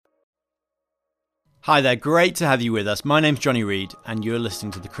Hi there, great to have you with us. My name's Johnny Reid and you're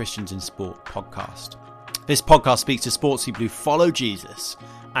listening to the Christians in Sport podcast. This podcast speaks to sports people who follow Jesus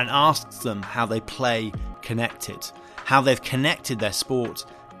and asks them how they play connected, how they've connected their sport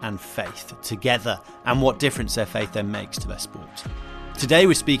and faith together and what difference their faith then makes to their sport. Today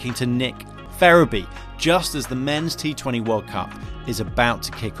we're speaking to Nick Ferraby just as the men's T20 World Cup is about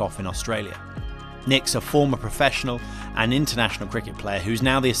to kick off in Australia. Nick's a former professional and international cricket player who's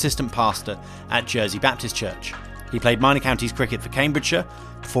now the assistant pastor at Jersey Baptist Church. He played minor counties cricket for Cambridgeshire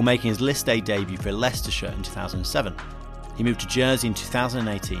before making his List A debut for Leicestershire in 2007. He moved to Jersey in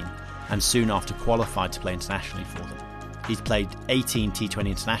 2018 and soon after qualified to play internationally for them. He's played 18 T20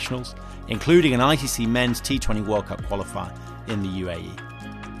 internationals, including an ICC Men's T20 World Cup qualifier in the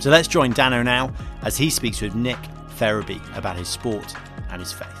UAE. So let's join Danno now as he speaks with Nick Ferraby about his sport and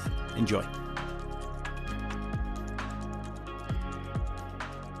his faith. Enjoy.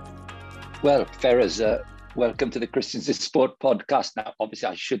 Well, Ferraz, welcome to the Christians in Sport podcast. Now, obviously,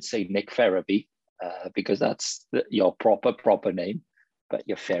 I should say Nick Ferraby because that's your proper name, but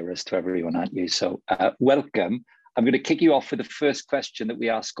you're Ferraz to everyone, aren't you? So welcome. I'm going to kick you off with the first question that we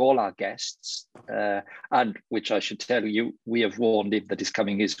ask all our guests, and which I should tell you, we have warned him that is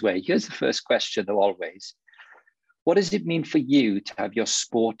coming his way. Here's the first question, though, always. What does it mean for you to have your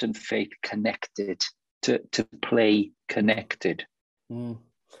sport and faith connected, to play connected?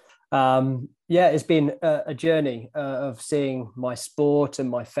 It's been a journey of seeing my sport and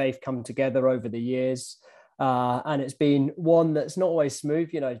my faith come together over the years. And it's been one that's not always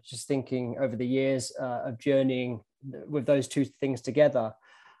smooth, just thinking over the years of journeying with those two things together.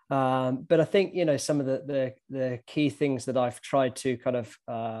 But I think, some of the key things that I've tried to kind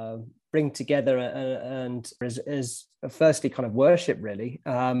of bring together and is firstly kind of worship, really.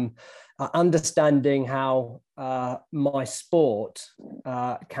 Understanding how my sport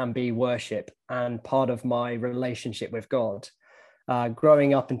can be worship and part of my relationship with God.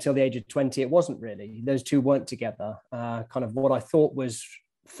 Growing up until the age of 20, it wasn't really. Those two weren't together. Kind of what I thought was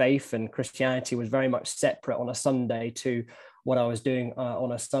faith and Christianity was very much separate on a Sunday to what I was doing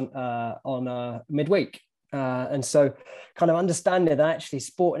on a midweek. And so kind of understanding that actually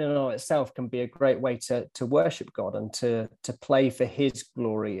sport in and of itself can be a great way to worship God and to play for his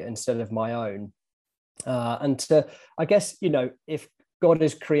glory instead of my own. And to, I guess, if God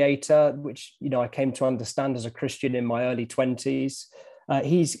is creator, which, I came to understand as a Christian in my early 20s,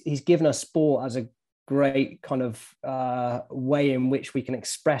 he's given us sport as a great kind of way in which we can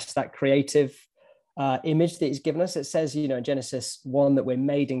express that creative image that he's given us. It says, in Genesis 1 that we're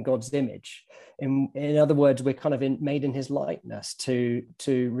made in God's image. In other words, we're kind of made in his likeness to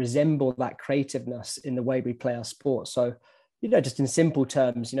resemble that creativeness in the way we play our sport. So, just in simple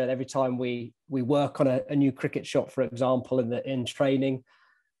terms, every time we work on a new cricket shot, for example, in training,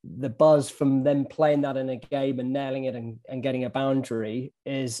 the buzz from them playing that in a game and nailing it and getting a boundary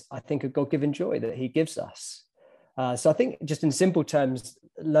is, I think, a God-given joy that he gives us. So I think just in simple terms,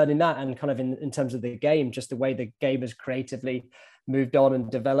 learning that and kind of in terms of the game, just the way the game has creatively moved on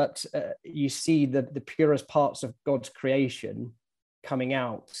and developed, you see the purest parts of God's creation coming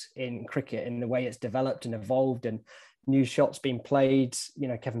out in cricket in the way it's developed and evolved and new shots being played.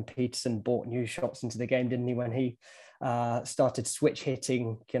 Kevin Peterson brought new shots into the game, didn't he, when he started switch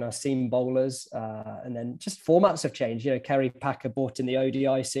hitting, seam bowlers, and then just formats have changed. Kerry Packer brought in the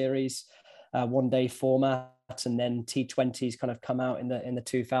ODI series, one day format, and then T20s kind of come out in the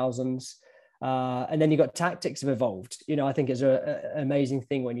 2000s. And then you've got tactics have evolved. I think it's an amazing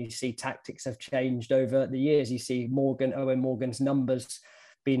thing when you see tactics have changed over the years. You see Owen Morgan's numbers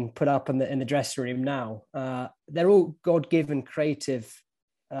being put up in the dressing room now. They're all God-given creative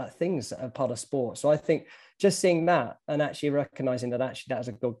things that are part of sport. So I think just seeing that and actually recognizing that that is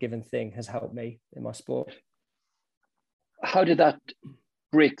a God-given thing has helped me in my sport. How did that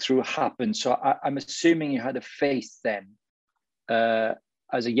breakthrough happen? So I'm assuming you had a faith then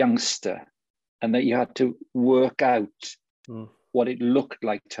as a youngster, and that you had to work out what it looked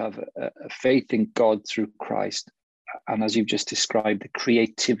like to have a faith in God through Christ. And as you've just described, the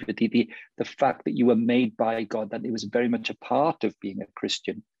creativity, the fact that you were made by God, that it was very much a part of being a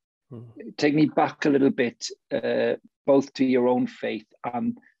Christian. Take me back a little bit, both to your own faith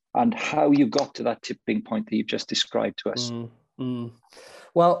and how you got to that tipping point that you've just described to us.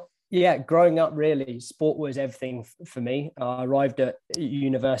 Well, yeah, growing up, really, sport was everything for me. I arrived at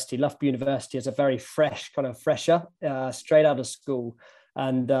university, Loughborough University, as a very fresher, straight out of school.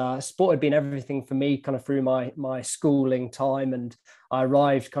 And sport had been everything for me kind of through my schooling time. And I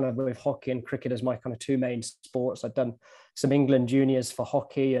arrived kind of with hockey and cricket as my kind of two main sports. I'd done some England juniors for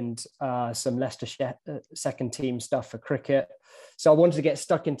hockey and some Leicester second team stuff for cricket. So I wanted to get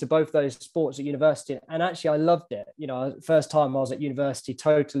stuck into both those sports at university. And actually, I loved it. You know, first time I was at university,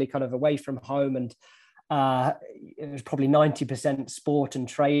 totally kind of away from home, and it was probably 90% sport and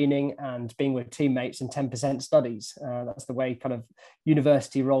training and being with teammates and 10% studies. That's the way kind of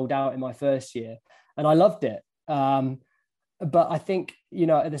university rolled out in my first year. And I loved it. But I think, you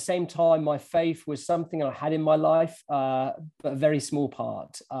know, at the same time, my faith was something I had in my life, but a very small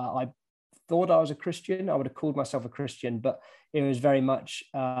part. I thought I was a Christian. I would have called myself a Christian, but it was very much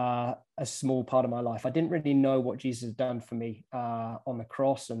a small part of my life. I didn't really know what Jesus had done for me on the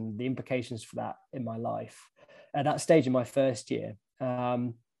cross and the implications for that in my life at that stage in my first year.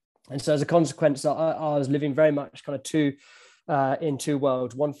 And so as a consequence, I was living very much kind of in two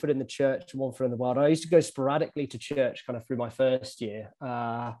worlds, one foot in the church and one foot in the world. I used to go sporadically to church kind of through my first year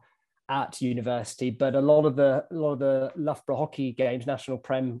at university, but a lot of the Loughborough hockey games, national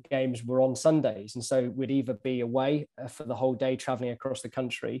prem games, were on Sundays, and so we'd either be away for the whole day traveling across the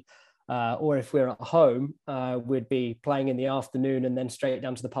country, or if we're at home, we'd be playing in the afternoon and then straight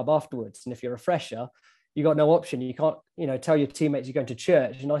down to the pub afterwards. And if you're a fresher, you got no option. You can't, you know, tell your teammates you're going to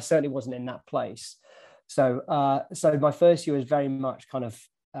church, and I certainly wasn't in that place. So my first year was very much kind of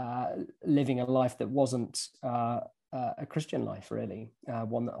living a life that wasn't a Christian life, really,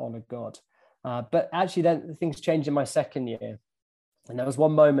 one that honored God. But actually, then things changed in my second year. And there was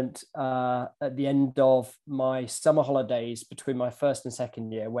one moment at the end of my summer holidays between my first and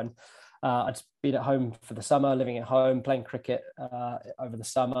second year when I'd been at home for the summer, living at home, playing cricket over the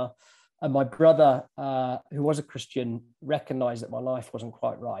summer. And my brother, who was a Christian, recognized that my life wasn't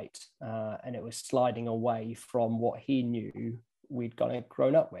quite right. And it was sliding away from what he knew we'd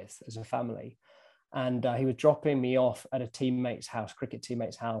grown up with as a family. And he was dropping me off at a teammate's house, cricket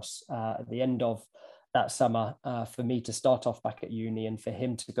teammate's house, at the end of that summer for me to start off back at uni and for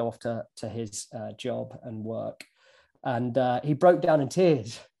him to go off to his job and work. And he broke down in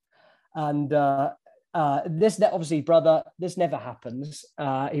tears. And obviously, brother, this never happens.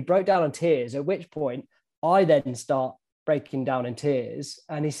 He broke down in tears, at which point I then start breaking down in tears.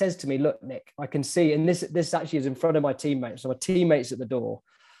 And he says to me, "Look, Nick, I can see," and this actually is in front of my teammates. So my teammates at the door,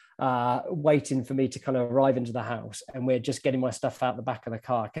 waiting for me to kind of arrive into the house, and we're just getting my stuff out the back of the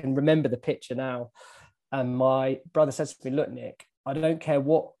car. I can remember the picture now. And my brother says to me, "Look, Nick, I don't care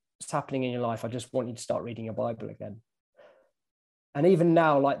what's happening in your life. I just want you to start reading your Bible again." And even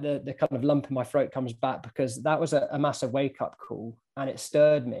now, like the kind of lump in my throat comes back, because that was a massive wake-up call, and it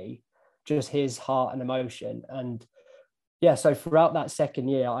stirred me, just his heart and emotion. And yeah, so throughout that second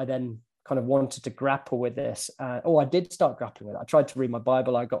year, I then kind of wanted to grapple with this. I did start grappling with it. I tried to read my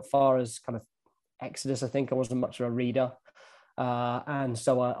Bible. I got far as kind of Exodus. I think I wasn't much of a reader. And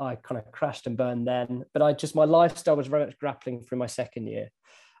so I kind of crashed and burned then. But my lifestyle was very much grappling through my second year.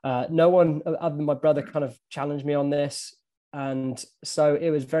 No one other than my brother kind of challenged me on this. And so it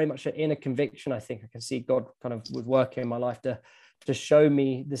was very much an inner conviction. I think I can see God kind of was working in my life to show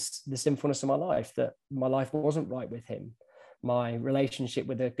me the sinfulness of my life, that my life wasn't right with him. My relationship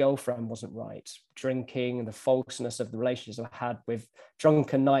with a girlfriend wasn't right. Drinking and the falseness of the relationships I had, with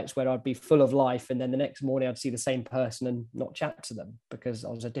drunken nights where I'd be full of life, and then the next morning I'd see the same person and not chat to them because I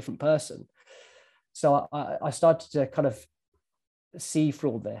was a different person. So I started to kind of see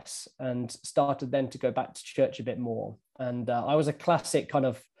through all this and started then to go back to church a bit more. And I was a classic kind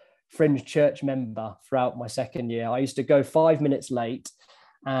of fringe church member throughout my second year. I used to go 5 minutes late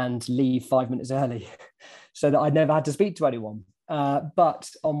and leave 5 minutes early so that I never had to speak to anyone. But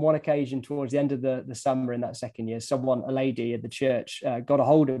on one occasion towards the end of the summer in that second year, a lady at the church got a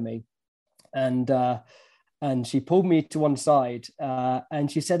hold of me, and she pulled me to one side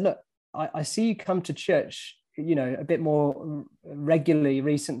and she said, "Look, I see you come to church, you know, a bit more regularly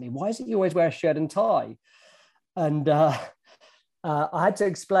recently. Why is it you always wear a shirt and tie?" And I had to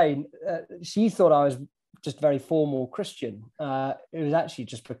explain. She thought I was just very formal Christian. It was actually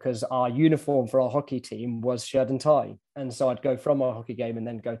just because our uniform for our hockey team was shirt and tie. And so I'd go from our hockey game and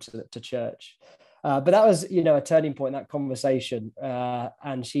then go to church. But that was, you know, a turning point in that conversation.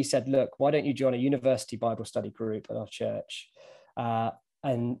 And she said, "Look, why don't you join a university Bible study group at our church?"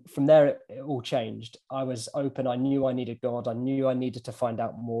 And from there, it all changed. I was open. I knew I needed God. I knew I needed to find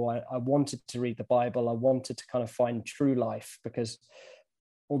out more. I wanted to read the Bible. I wanted to kind of find true life, because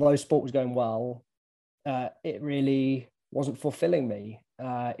although sport was going well, it really wasn't fulfilling me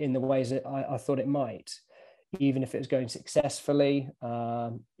in the ways that I thought it might. Even if it was going successfully,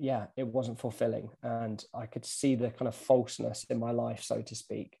 it wasn't fulfilling. And I could see the kind of falseness in my life, so to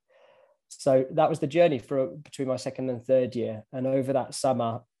speak. So that was the journey between my second and third year. And over that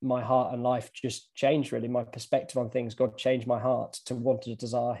summer, my heart and life just changed, really. My perspective on things, God changed my heart to want to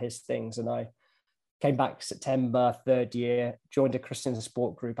desire his things. And I came back September, third year, joined a Christian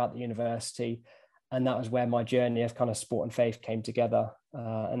sport group at the university. And that was where my journey of kind of sport and faith came together.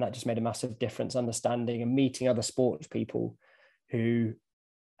 And that just made a massive difference, understanding and meeting other sports people who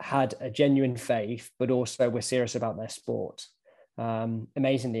had a genuine faith, but also were serious about their sport.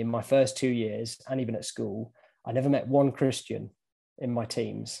 Amazingly, in my first 2 years, and even at school, I never met one Christian in my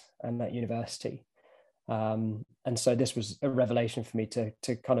teams and at university. And so this was a revelation for me to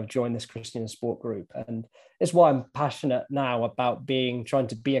kind of join this Christian sport group. And it's why I'm passionate now about trying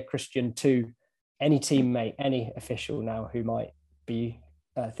to be a Christian to any teammate, any official now who might be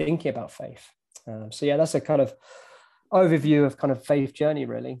thinking about faith. So yeah, that's a kind of overview of kind of faith journey,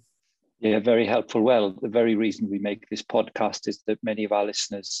 really. Yeah, very helpful. Well, the very reason we make this podcast is that many of our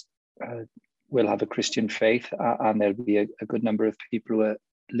listeners will have a Christian faith, and there'll be a good number of people who are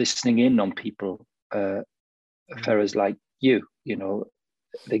listening in on people, Ferrers like you. You know,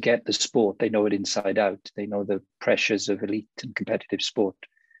 they get the sport, they know it inside out, they know the pressures of elite and competitive sport,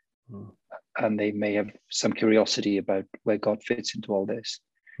 and they may have some curiosity about where God fits into all this.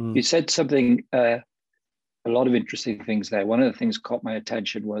 You said something, a lot of interesting things there. One of the things caught my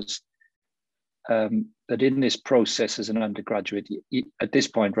attention was that in this process as an undergraduate, at this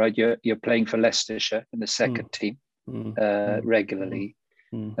point, right, you're playing for Leicestershire in the second team regularly.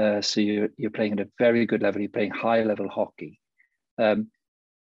 So you're playing at a very good level. You're playing high level hockey. On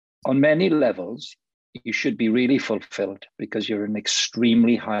many levels, you should be really fulfilled because you're an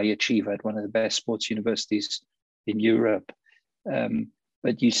extremely high achiever at one of the best sports universities in Europe.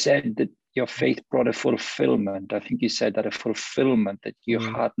 But you said that your faith brought a fulfillment. I think you said that a fulfillment that you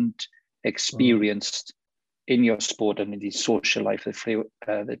hadn't experienced in your sport and in the social life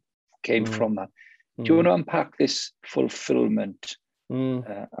that came from that. Do you want to unpack this fulfillment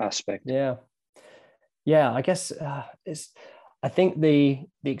aspect? Yeah, I guess I think the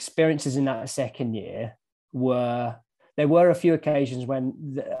experiences in that second year there were a few occasions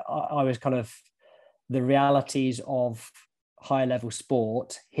when I was kind of, the realities of high level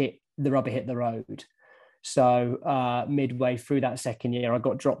sport the rubber hit the road. So midway through that second year, I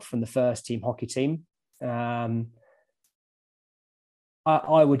got dropped from the first team hockey team. I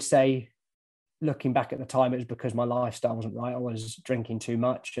would say, looking back at the time, it was because my lifestyle wasn't right. I was drinking too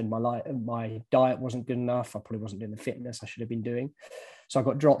much, and my diet wasn't good enough. I probably wasn't doing the fitness I should have been doing. So I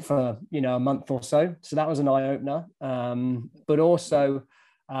got dropped for a month or so. So that was an eye opener. But also,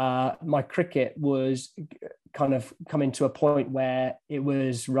 my cricket was kind of coming to a point where it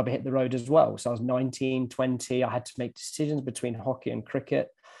was rubber hit the road as well. So I was 19, 20. I had to make decisions between hockey and cricket.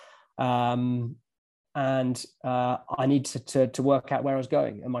 And I needed to work out where I was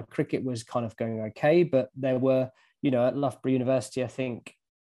going. And my cricket was kind of going okay, but there were, at Loughborough University, I think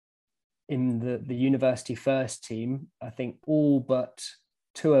in the university first team, I think all but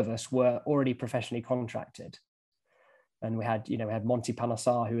two of us were already professionally contracted. And we had Monty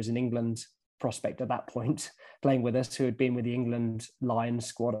Panesar, who was an England prospect at that point, playing with us, who had been with the England Lions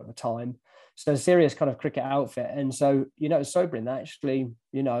squad at the time. So a serious kind of cricket outfit. And so, it's sobering that actually,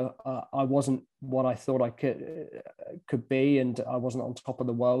 I wasn't what I thought I could be, and I wasn't on top of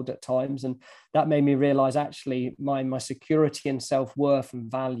the world at times. And that made me realize actually my security and self-worth and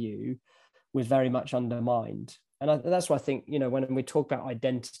value was very much undermined. And that's why I think, when we talk about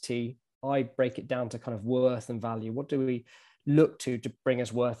identity, I break it down to kind of worth and value. What do we look to bring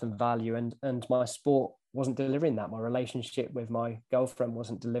us worth and value? And my sport wasn't delivering that. My relationship with my girlfriend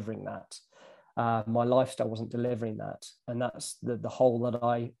wasn't delivering that. My lifestyle wasn't delivering that. And that's the hole that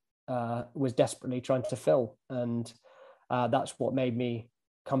I was desperately trying to fill. And that's what made me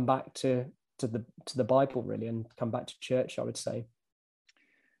come back to the Bible, really, and come back to church, I would say.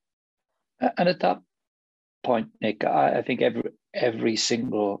 And at that point, Nick, I think every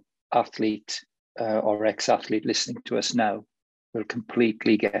single athlete or ex-athlete listening to us now will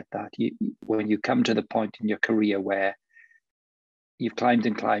completely get that. When you come to the point in your career where you've climbed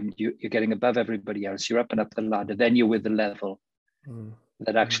and climbed, you're getting above everybody else, you're up and up the ladder, then you're with the level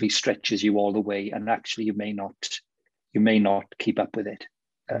that actually stretches you all the way, and actually you may not keep up with it.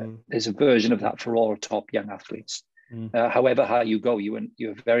 There's a version of that for all top young athletes. However high you go,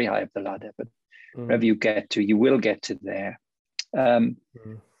 you're very high up the ladder, but wherever you get to, you will get to there.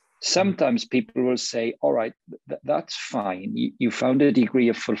 Sometimes people will say, all right, that's fine. You found a degree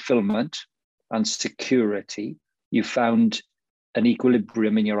of fulfillment and security. You found an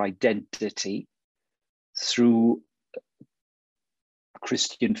equilibrium in your identity through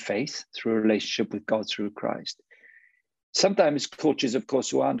Christian faith, through a relationship with God, through Christ. Sometimes coaches, of course,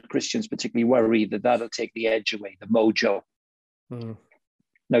 who aren't Christians particularly worry that that'll take the edge away, the mojo.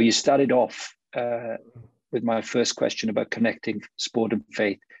 Now, you started off with my first question about connecting sport and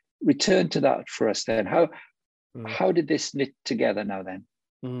faith. Return to that for us then. How did this knit together now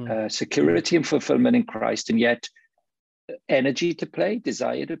then? Security and fulfillment in Christ, and yet energy to play,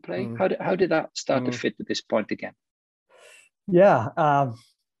 desire to play. How did that start to fit at this point again? Yeah,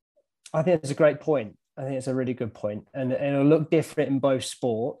 I think it's a great point. I think it's a really good point. And it'll look different in both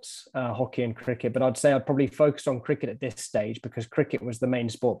sports, hockey and cricket, but I'd say I'd probably focus on cricket at this stage because cricket was the main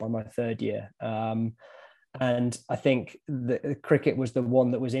sport by my third year. And I think the cricket was the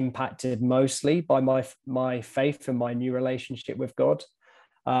one that was impacted mostly by my faith and my new relationship with God.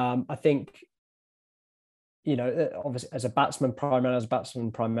 I think, obviously as a batsman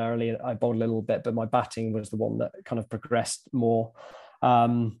primarily, I bowled a little bit, but my batting was the one that kind of progressed more.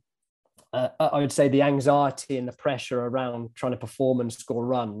 I would say the anxiety and the pressure around trying to perform and score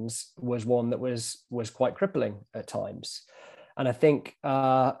runs was one that was quite crippling at times. And I think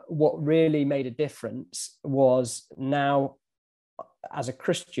what really made a difference was now, as a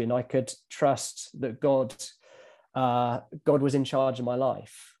Christian, I could trust that God was in charge of my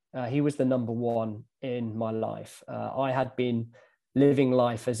life. He was the number one in my life. I had been living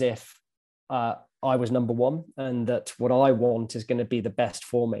life as if I was number one and that what I want is going to be the best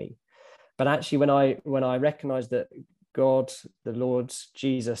for me. But actually, when I recognized that God, the Lord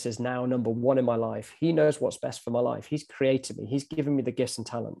Jesus, is now number one in my life, he knows what's best for my life. He's created me. He's given me the gifts and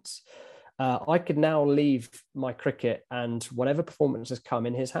talents. I could now leave my cricket and whatever performance has come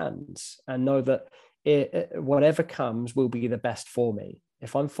in his hands and know that whatever comes will be the best for me.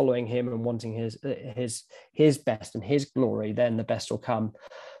 If I'm following him and wanting his best and his glory, then the best will come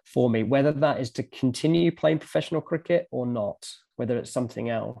for me, whether that is to continue playing professional cricket or not, whether it's something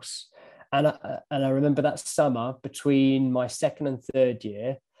else. And I remember that summer between my second and third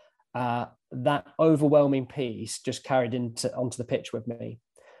year, that overwhelming peace just carried onto the pitch with me.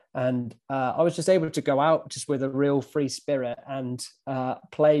 And I was just able to go out just with a real free spirit and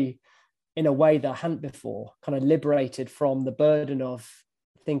play in a way that I hadn't before, kind of liberated from the burden of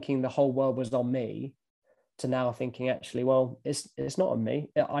thinking the whole world was on me to now thinking, actually, well, it's not on me.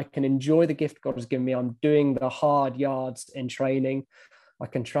 I can enjoy the gift God has given me. I'm doing the hard yards in training. I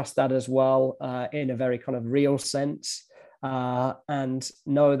can trust that as well in a very kind of real sense and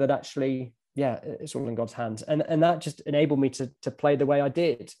know that actually, yeah, it's all in God's hands. And that just enabled me to play the way I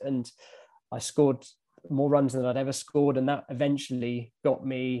did. And I scored more runs than I'd ever scored. And that eventually got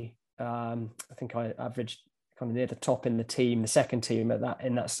me, I think I averaged kind of near the top in the team, the second team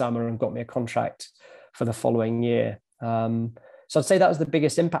in that summer, and got me a contract for the following year. So I'd say that was the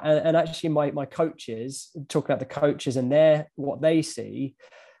biggest impact. And actually my coaches, talking about the coaches and what they see,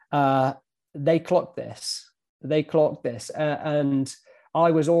 they clocked this. And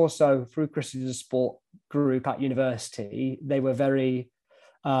I was also, through Christians in Sport group at university, they were very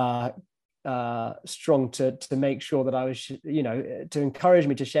strong to make sure that I was, to encourage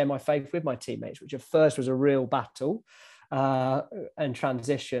me to share my faith with my teammates, which at first was a real battle and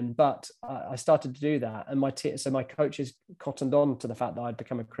transition, but I started to do that, and so my coaches cottoned on to the fact that I'd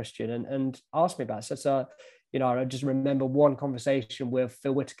become a Christian and asked me about it. So I just remember one conversation with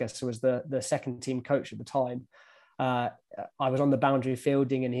Phil Whitaker, who was the second team coach at the time. I was on the boundary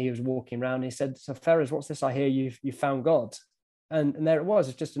fielding and he was walking around and he said, "So Ferrers, what's this? I hear you found God." And there it was.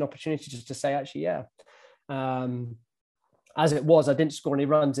 It's just an opportunity just to say, actually, yeah. As it was, I didn't score any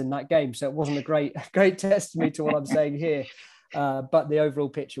runs in that game, so it wasn't a great testimony to what I'm saying here. But the overall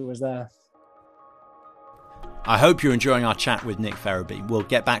picture was there. I hope you're enjoying our chat with Nick Ferraby. We'll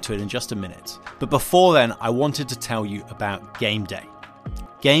get back to it in just a minute. But before then, I wanted to tell you about Game Day.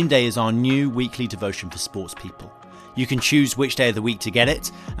 Game Day is our new weekly devotion for sports people. You can choose which day of the week to get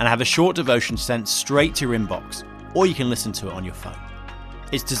it and have a short devotion sent straight to your inbox, or you can listen to it on your phone.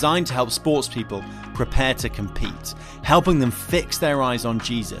 It's designed to help sports people prepare to compete, helping them fix their eyes on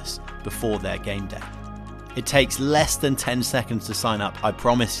Jesus before their game day. It takes less than 10 seconds to sign up, I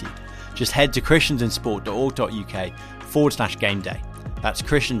promise you. Just head to christiansinsport.org.uk/game day. That's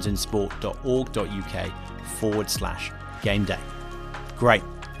christiansinsport.org.uk/game day. Great.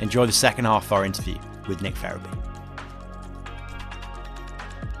 Enjoy the second half of our interview with Nick Ferraby.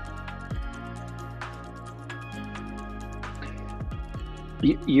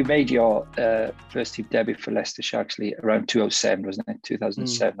 You made your first team debut for Leicestershire actually around 2007, wasn't it?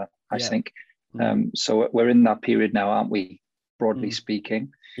 2007, I think. So we're in that period now, aren't we? Broadly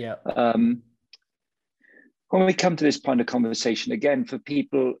speaking. Yeah. When we come to this point of conversation, again, for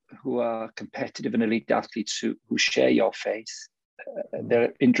people who are competitive and elite athletes who share your faith, there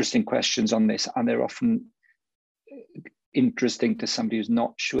are interesting questions on this, and they're often interesting to somebody who's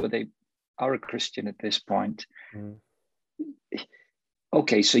not sure they are a Christian at this point.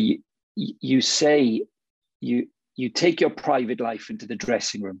 Okay, so you say you take your private life into the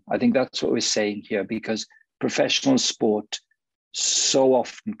dressing room. I think that's what we're saying here, because professional sport so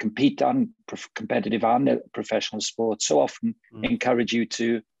often, competitive and professional sport so often encourage you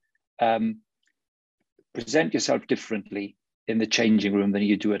to present yourself differently in the changing room than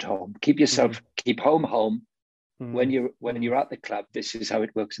you do at home. Keep home. When you're at the club, this is how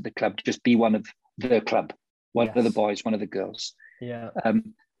it works at the club. Just be one of the club, one of the boys, one of the girls. Yeah.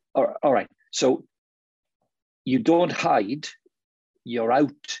 All right. So you don't hide. You're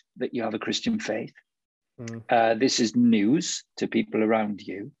out that you have a Christian faith. This is news to people around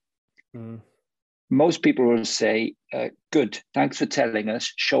you. Most people will say, good, thanks for telling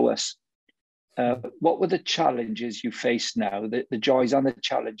us, show us. What were the challenges you faced now, the joys and the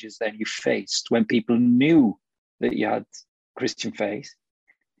challenges then you faced when people knew that you had Christian faith,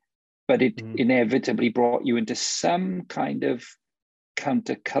 but it inevitably brought you into some kind of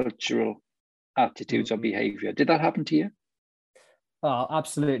countercultural attitudes or behavior? Did that happen to you? Oh,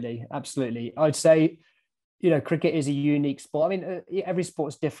 absolutely. I'd say, cricket is a unique sport. I mean, every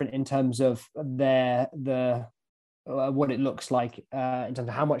sport's different in terms of what it looks like in terms of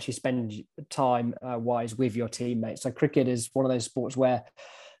how much you spend time wise with your teammates. So cricket is one of those sports where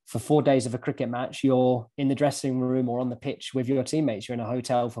for 4 days of a cricket match, you're in the dressing room or on the pitch with your teammates. You're in a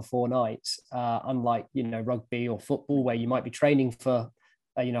hotel for 4 nights, unlike, rugby or football, where you might be training for,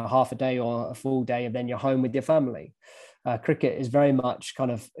 half a day or a full day, and then you're home with your family. Cricket is very much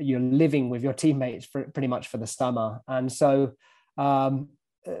kind of, you're living with your teammates pretty much for the summer. And so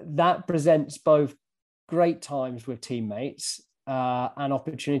that presents both great times with teammates and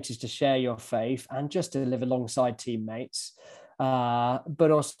opportunities to share your faith and just to live alongside teammates,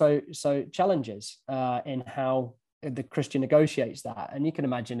 but also challenges in how the Christian negotiates that. And you can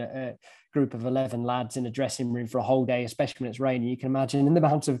imagine a group of 11 lads in a dressing room for a whole day, especially when it's raining. You can imagine the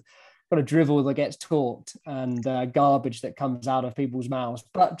amount of kind of drivel that gets talked and garbage that comes out of people's mouths,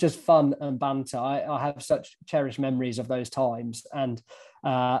 but just fun and banter. I have such cherished memories of those times. And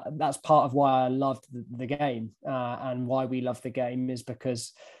that's part of why I loved the game and why we love the game, is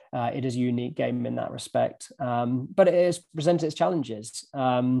because it is a unique game in that respect. But it is presents its challenges.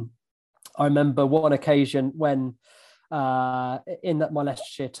 I remember one occasion when in my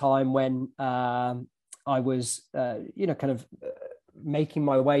Leicestershire time, when I was, making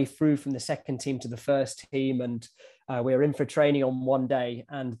my way through from the second team to the first team, and we were in for training on one day,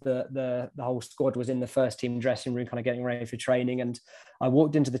 and the whole squad was in the first team dressing room kind of getting ready for training. And I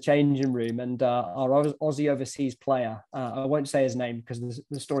walked into the changing room, and our Aussie overseas player, I won't say his name because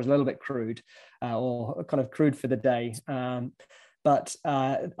the story is a little bit crude or kind of crude for the day, but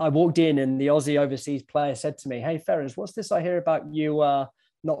I walked in, and the Aussie overseas player said to me, "Hey Ferrers, what's this I hear about you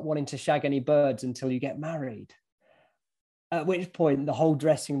not wanting to shag any birds until you get married?" At which point the whole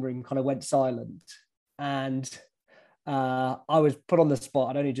dressing room kind of went silent, and I was put on the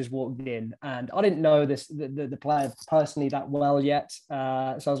spot. I'd only just walked in, and I didn't know the player personally that well yet. So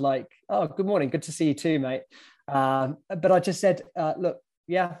I was like, "Oh, good morning, good to see you too, mate." But I just said, "Look,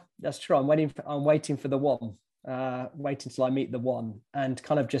 yeah, that's true. I'm waiting for the one, waiting till I meet the one," and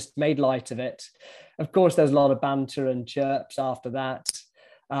kind of just made light of it. Of course, there's a lot of banter and chirps after that.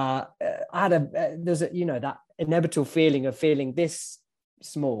 There's that inevitable feeling of feeling this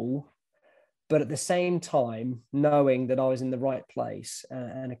small, but at the same time knowing that I was in the right place,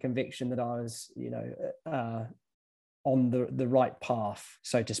 and a conviction that I was on the right path,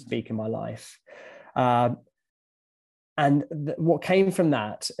 so to speak, in my life. And what came from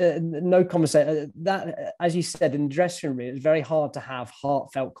that, no conversation, that, as you said, in the dressing room, it's very hard to have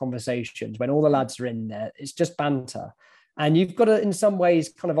heartfelt conversations when all the lads are in there. It's just banter. And you've got to, in some ways,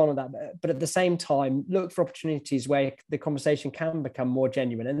 kind of honor that, but at the same time, look for opportunities where the conversation can become more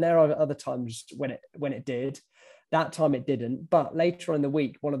genuine. And there are other times when it did. That time it didn't. But later in the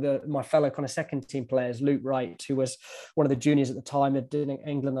week, one of my fellow kind of second team players, Luke Wright, who was one of the juniors at the time, had done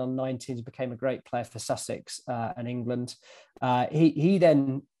England on 19s, became a great player for Sussex and England. He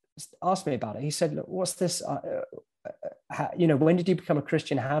then asked me about it. He said, "Look, what's this? When did you become a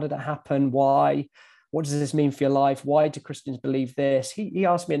Christian? How did it happen? Why? What does this mean for your life? Why do Christians believe this?" He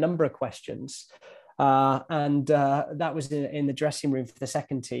asked me a number of questions. And that was in the dressing room for the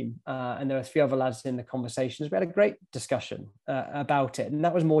second team. And there were a few other lads in the conversations. We had a great discussion about it. And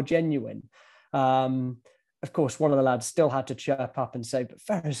that was more genuine. Of course, one of the lads still had to chirp up and say, "But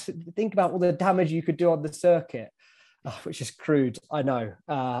Ferris, think about all the damage you could do on the circuit," which is crude, I know.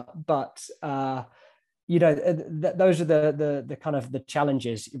 But those are the kind of the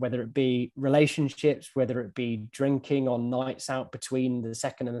challenges, whether it be relationships, whether it be drinking on nights out between the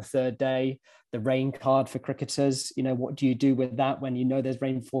second and the third day, the rain card for cricketers. What do you do with that when there's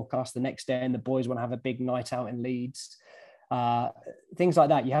rain forecast the next day and the boys want to have a big night out in Leeds? Things like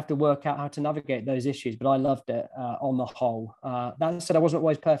that. You have to work out how to navigate those issues, but I loved it on the whole. That said, I wasn't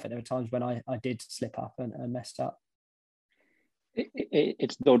always perfect. There were times when I did slip up and messed up.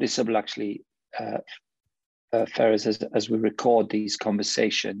 It's noticeable, actually, Ferris, as we record these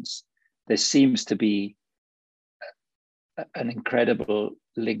conversations, there seems to be an incredible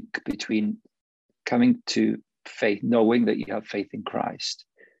link between coming to faith, knowing that you have faith in Christ,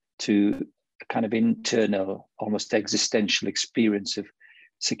 to a kind of internal, almost existential experience of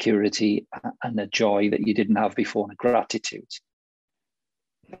security and a joy that you didn't have before, and a gratitude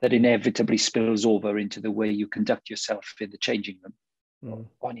that inevitably spills over into the way you conduct yourself in the changing room.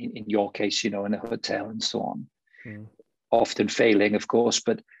 Or in your case, in a hotel and so on. Often failing, of course,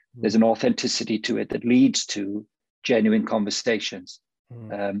 but there's an authenticity to it that leads to genuine conversations.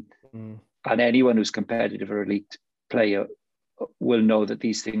 And anyone who's competitive or elite player will know that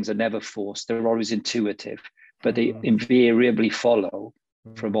these things are never forced. They're always intuitive, but they invariably follow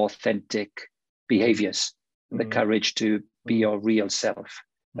from authentic behaviors, the courage to be your real self.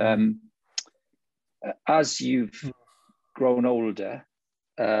 As you've grown older,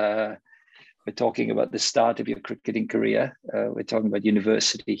 we're talking about the start of your cricketing career. We're talking about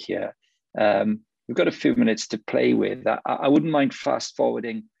university here. We've got a few minutes to play with. I wouldn't mind fast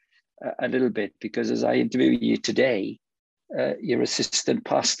forwarding a little bit, because as I interview you today, you're assistant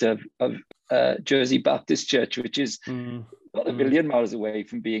pastor of Jersey Baptist Church, which is not a million miles away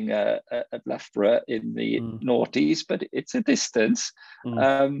from being at Loughborough in the noughties, but it's a distance.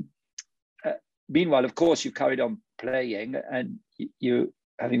 Meanwhile, of course, you carried on playing, and you,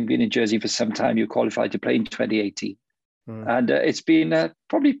 having been in Jersey for some time, you qualified to play in 2018. And it's been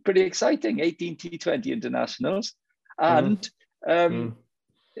probably pretty exciting, 18 T20 internationals. And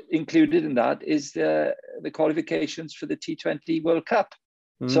included in that is the qualifications for the T20 World Cup.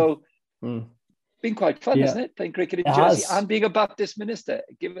 So been quite fun, isn't it? Playing cricket in Jersey and being a Baptist minister.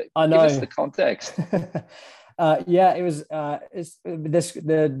 Give us the context. It was.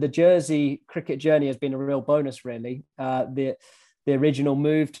 The Jersey cricket journey has been a real bonus, really. The original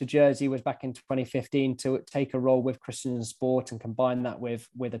move to Jersey was back in 2015 to take a role with Christian Sport and combine that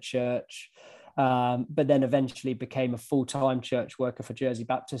with a church, but then eventually became a full-time church worker for Jersey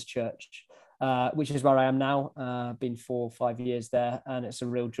Baptist Church, which is where I am now. Been 4 or 5 years there, and it's a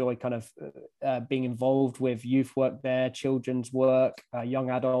real joy kind of being involved with youth work there, children's work,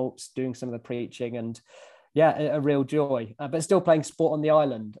 young adults, doing some of the preaching, and a real joy, but still playing sport on the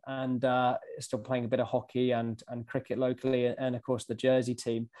island, and still playing a bit of hockey and cricket locally, and of course the Jersey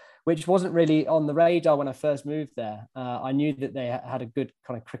team, which wasn't really on the radar when I first moved there. I knew that they had a good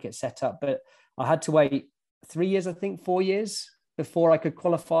kind of cricket setup, but I had to wait 3 years, I think 4 years, before I could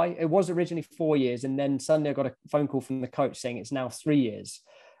qualify. It was originally 4 years, and then suddenly I got a phone call from the coach saying it's now 3 years.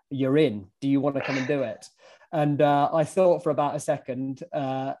 You're in. Do you want to come and do it? And I thought for about a second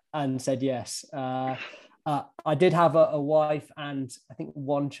and said yes. I did have a wife and I think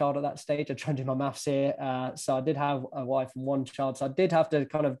one child at that stage. I'm trying to do my maths here. So I did have a wife and one child. So I did have to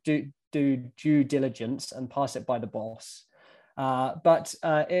kind of do due diligence and pass it by the boss. But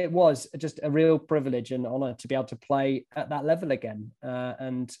it was just a real privilege and honor to be able to play at that level again,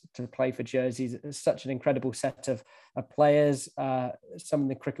 and to play for Jersey. It's such an incredible set of players. Some in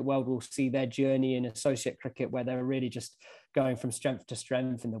the cricket world will see their journey in associate cricket, where they're really just going from strength to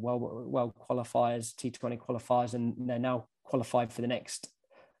strength in the world qualifiers, T20 qualifiers, and they're now qualified for the next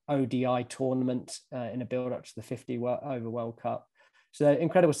ODI tournament in a build-up to the 50 over World Cup. So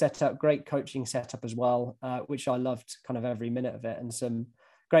incredible setup, great coaching setup as well, which I loved kind of every minute of it, and some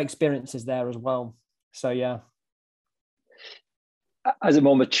great experiences there as well. So, yeah. As a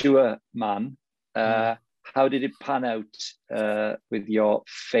more mature man, how did it pan out with your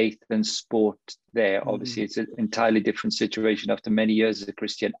faith and sport there? Obviously, it's an entirely different situation after many years as a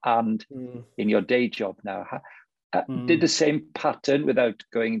Christian and in your day job now. Did the same pattern, without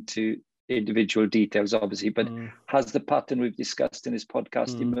going into individual details, obviously, but has the pattern we've discussed in this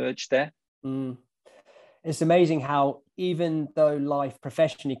podcast emerged there? It's amazing how, even though life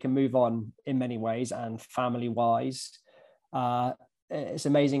professionally can move on in many ways and family-wise, it's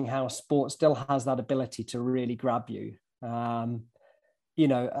amazing how sport still has that ability to really grab you. The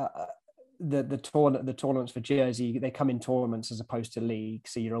tournaments for Jersey, they come in tournaments as opposed to league.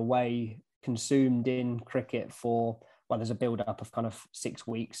 So you're away, consumed in cricket for, well, there's a build-up of kind of 6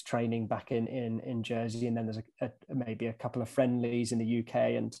 weeks training back in Jersey, and then there's maybe a couple of friendlies in the UK,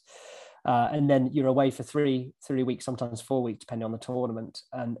 and And then you're away for three weeks, sometimes 4 weeks, depending on the tournament.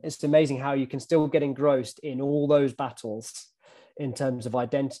 And it's amazing how you can still get engrossed in all those battles in terms of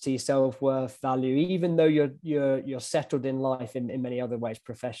identity, self-worth, value, even though you're settled in life in many other ways,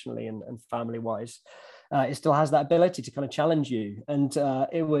 professionally and family-wise. It still has that ability to kind of challenge you. And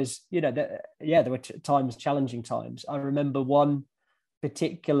it was, there were challenging times. I remember one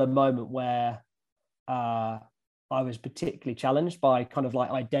particular moment where I was particularly challenged by kind of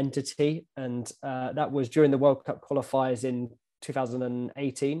like identity. And that was during the World Cup qualifiers in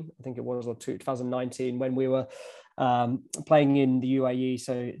 2018, I think it was, or 2019, when we were playing in the UAE,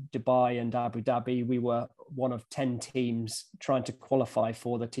 so Dubai and Abu Dhabi. We were one of 10 teams trying to qualify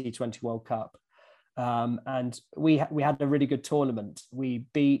for the T20 World Cup. And we had a really good tournament. There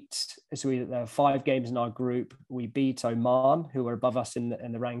were 5 games in our group. We beat Oman, who were above us in the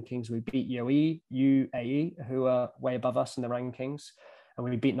rankings. We beat UAE, who are way above us in the rankings. And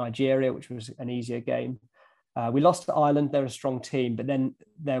we beat Nigeria, which was an easier game. We lost to Ireland. They're a strong team. But then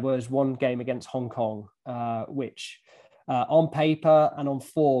there was one game against Hong Kong, which on paper and on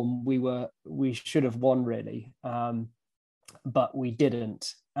form, we should have won, really. But we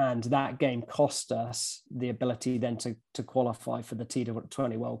didn't. And that game cost us the ability then to qualify for the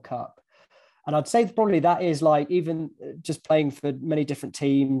T20 World Cup. And I'd say probably that is like, even just playing for many different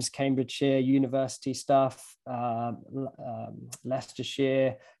teams, Cambridgeshire, university stuff,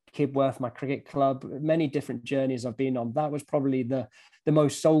 Leicestershire, Kibworth, my cricket club, many different journeys I've been on. That was probably the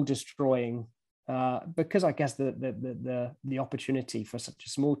most soul destroying, because I guess the opportunity for such a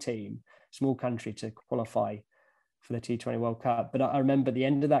small team, small country to qualify for the T20 World Cup. But I remember the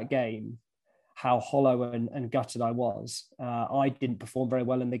end of that game, how hollow and gutted I was. I didn't perform very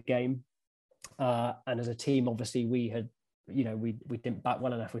well in the game. And as a team, obviously we had, we didn't bat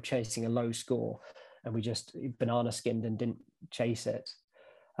well enough. We're chasing a low score and we just banana skinned and didn't chase it.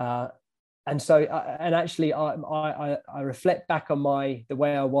 And so, and actually I reflect back on the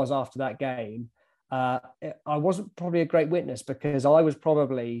way I was after that game. I wasn't probably a great witness, because I was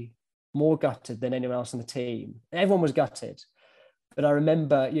probably more gutted than anyone else on the team. Everyone was gutted. But I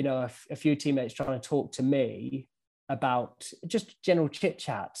remember, a few teammates trying to talk to me about just general chit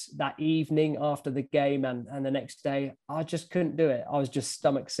chat that evening after the game and the next day. I just couldn't do it. I was just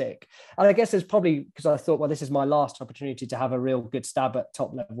stomach sick. And I guess it's probably because I thought, well, this is my last opportunity to have a real good stab at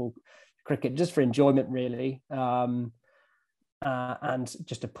top level cricket, just for enjoyment, really. And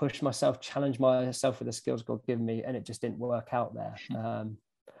just to push myself, challenge myself with the skills God given me. And it just didn't work out there.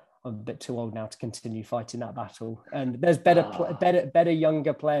 I'm a bit too old now to continue fighting that battle. And there's better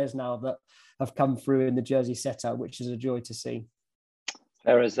younger players now that have come through in the jersey setup, which is a joy to see.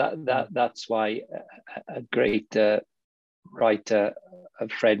 Whereas that's why a great writer, a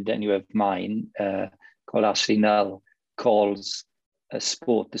friend anyway of mine, called Ashley Null, calls a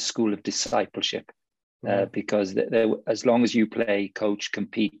sport the school of discipleship, because as long as you play, coach,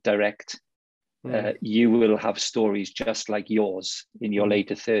 compete, direct, you will have stories just like yours in your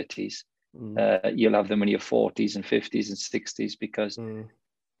later 30s. You'll have them in your 40s and 50s and 60s, because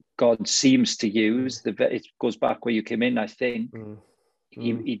God seems to use it goes back where you came in, I think.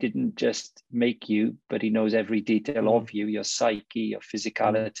 He didn't just make you, but he knows every detail of you, your psyche, your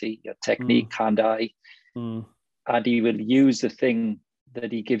physicality, your technique, hand-eye. And he will use the thing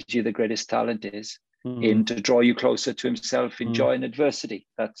that he gives you the greatest talent is in to draw you closer to himself in joy and adversity.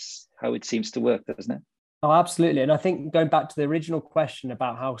 That's how it seems to work, doesn't it? Oh, absolutely. And I think going back to the original question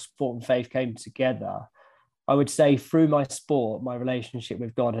about how sport and faith came together, I would say through my sport, my relationship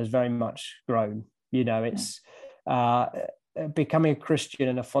with God has very much grown. It's becoming a Christian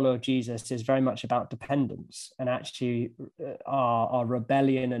and a follower of Jesus is very much about dependence. And actually our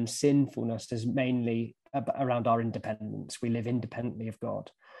rebellion and sinfulness is mainly around our independence. We live independently of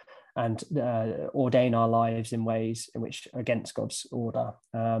God and ordain our lives in ways in which are against God's order.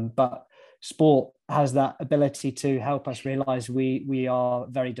 But sport has that ability to help us realize we are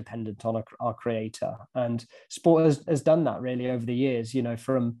very dependent on our creator. And sport has done that really over the years,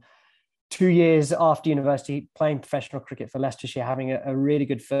 from 2 years after university, playing professional cricket for Leicestershire, having a really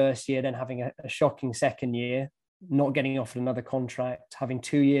good first year, then having a shocking second year, not getting offered another contract, having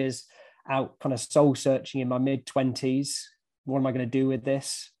 2 years out kind of soul searching in my mid-20s. What am I going to do with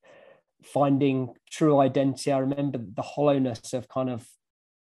this? Finding true identity. I remember the hollowness of kind of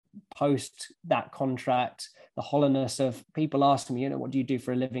post that contract, the hollowness of people asking me, what do you do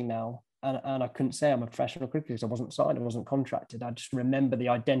for a living now? And I couldn't say I'm a professional cricketer because I wasn't signed, I wasn't contracted. I just remember the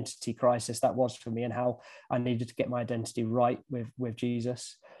identity crisis that was for me and how I needed to get my identity right with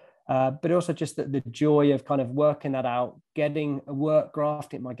Jesus. But also just the joy of kind of working that out, getting a work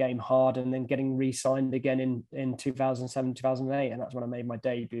graft, at my game hard, and then getting re-signed again in 2007, 2008. And that's when I made my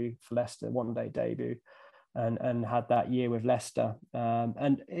debut for Leicester, one-day debut, and had that year with Leicester.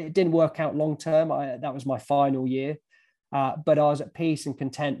 And it didn't work out long term. That was my final year. But I was at peace and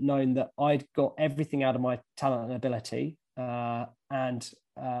content knowing that I'd got everything out of my talent and ability. And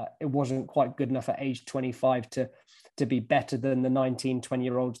it wasn't quite good enough at age 25 to be better than the 19,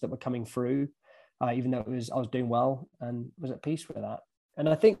 20-year-olds that were coming through, even though I was doing well and was at peace with that. And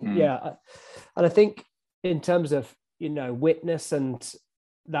I think, I think in terms of, witness and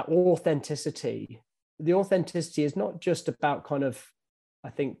that authenticity, the authenticity is not just about kind of, I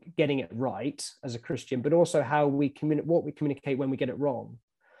think, getting it right as a Christian, but also how we what we communicate when we get it wrong.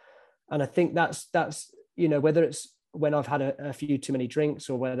 And I think that's whether it's when I've had a few too many drinks,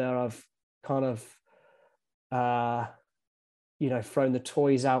 or whether I've kind of thrown the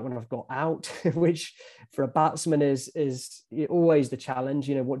toys out when I've got out, which for a batsman is always the challenge.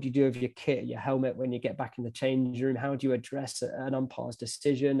 What do you do with your kit, your helmet, when you get back in the change room? How do you address an umpire's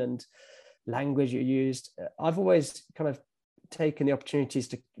decision and language you used? I've always kind of taken the opportunities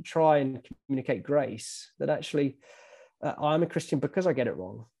to try and communicate grace, that actually I'm a Christian because I get it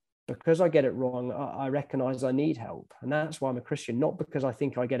wrong. Because I get it wrong, I recognize I need help. And that's why I'm a Christian, not because I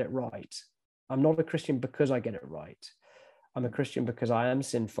think I get it right. I'm not a Christian because I get it right. I'm a Christian because I am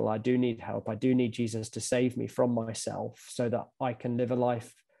sinful. I do need help. I do need Jesus to save me from myself so that I can live a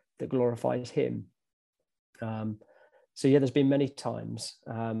life that glorifies him. There's been many times.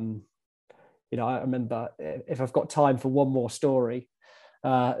 I remember, if I've got time for one more story,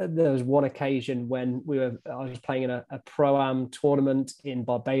 there was one occasion when I was playing in a Pro-Am tournament in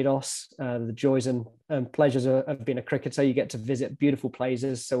Barbados. The joys and pleasures of being a cricketer, you get to visit beautiful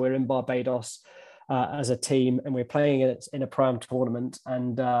places. So we're in Barbados as a team, and we're playing it in a Pro-Am tournament,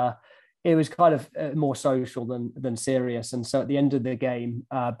 and it was kind of more social than serious. And so at the end of the game,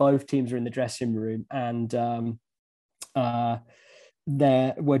 both teams were in the dressing room, and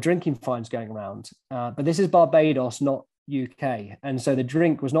there were drinking fines going around. But this is Barbados, not UK, and so the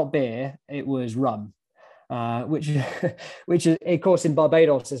drink was not beer, it was rum, which of course in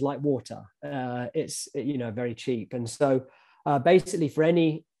Barbados is like water. It's very cheap, and so basically for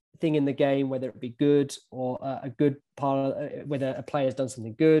anything in the game, whether it be good or a good part, whether a player's done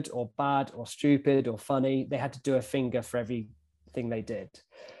something good or bad or stupid or funny, they had to do a finger for everything they did.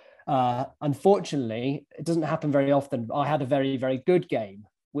 Unfortunately, it doesn't happen very often. I had a very, very good game,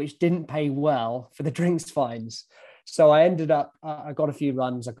 which didn't pay well for the drinks fines. So I ended up, I got a few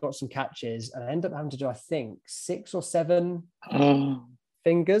runs, I got some catches, and I ended up having to do, I think, 6 or 7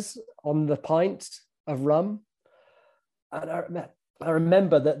 fingers on the pint of rum. And I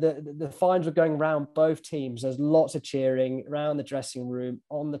remember that the fines were going around both teams. There's lots of cheering around the dressing room,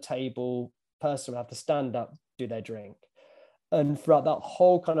 on the table. Person would have to stand up, do their drink. And throughout that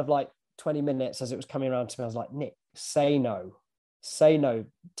whole kind of like 20 minutes as it was coming around to me, I was like, Nick, say no. Say no.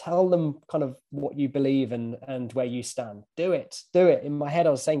 Tell them kind of what you believe and where you stand. Do it. Do it. In my head, I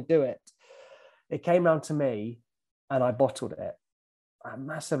was saying, do it. It came around to me and I bottled it. I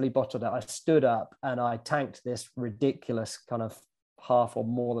massively bottled it. I stood up and I tanked this ridiculous kind of half or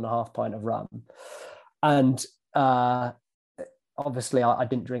more than a half pint of rum. And obviously I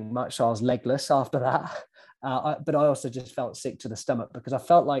didn't drink much, so I was legless after that. But I also just felt sick to the stomach because I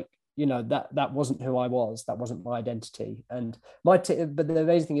felt like, that wasn't who I was. That wasn't my identity. And but the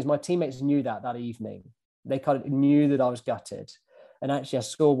amazing thing is my teammates knew that evening. They kind of knew that I was gutted. And actually I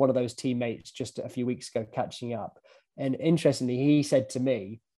saw one of those teammates just a few weeks ago catching up. And interestingly, he said to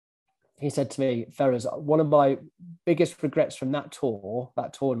me, Ferraz, one of my biggest regrets from that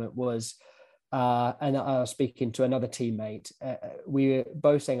tournament was, and I was speaking to another teammate, we were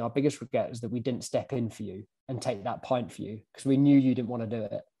both saying our biggest regret is that we didn't step in for you and take that pint for you, because we knew you didn't want to do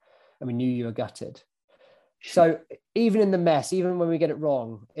it and we knew you were gutted. So even in the mess, even when we get it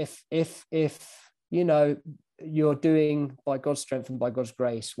wrong, if you're doing by God's strength and by God's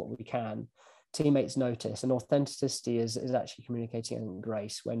grace what we can, teammates notice. And authenticity is actually communicating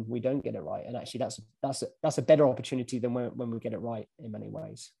grace when we don't get it right. And actually that's a better opportunity than when we get it right in many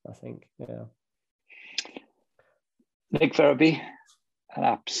ways, I think. Yeah. Nick Ferraby, an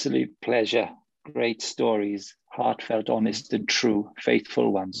absolute pleasure. Great stories, heartfelt, honest and true,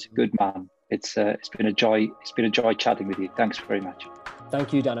 faithful ones. Good man. It's been a joy. It's been a joy chatting with you. Thanks very much.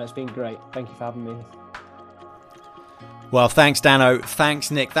 Thank you, Danno. It's been great. Thank you for having me. Well, thanks, Danno.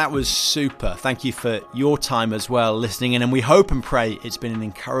 Thanks, Nick. That was super. Thank you for your time as well, listening in. And we hope and pray it's been an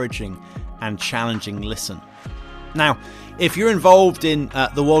encouraging and challenging listen. Now, if you're involved in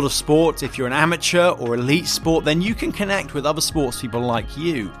the world of sport, if you're an amateur or elite sport, then you can connect with other sports people like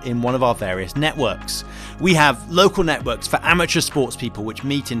you in one of our various networks. We have local networks for amateur sports people which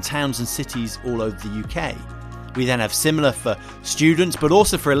meet in towns and cities all over the UK. We then have similar for students, but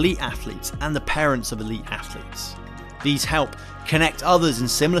also for elite athletes and the parents of elite athletes. These help connect others in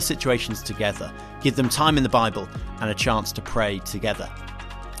similar situations together, give them time in the Bible and a chance to pray together.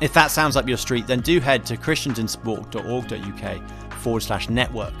 If that sounds up your street, then do head to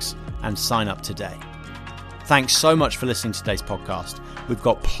christiansinsport.org.uk/networks and sign up today. Thanks so much for listening to today's podcast. We've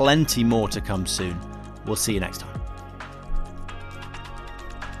got plenty more to come soon. We'll see you next time.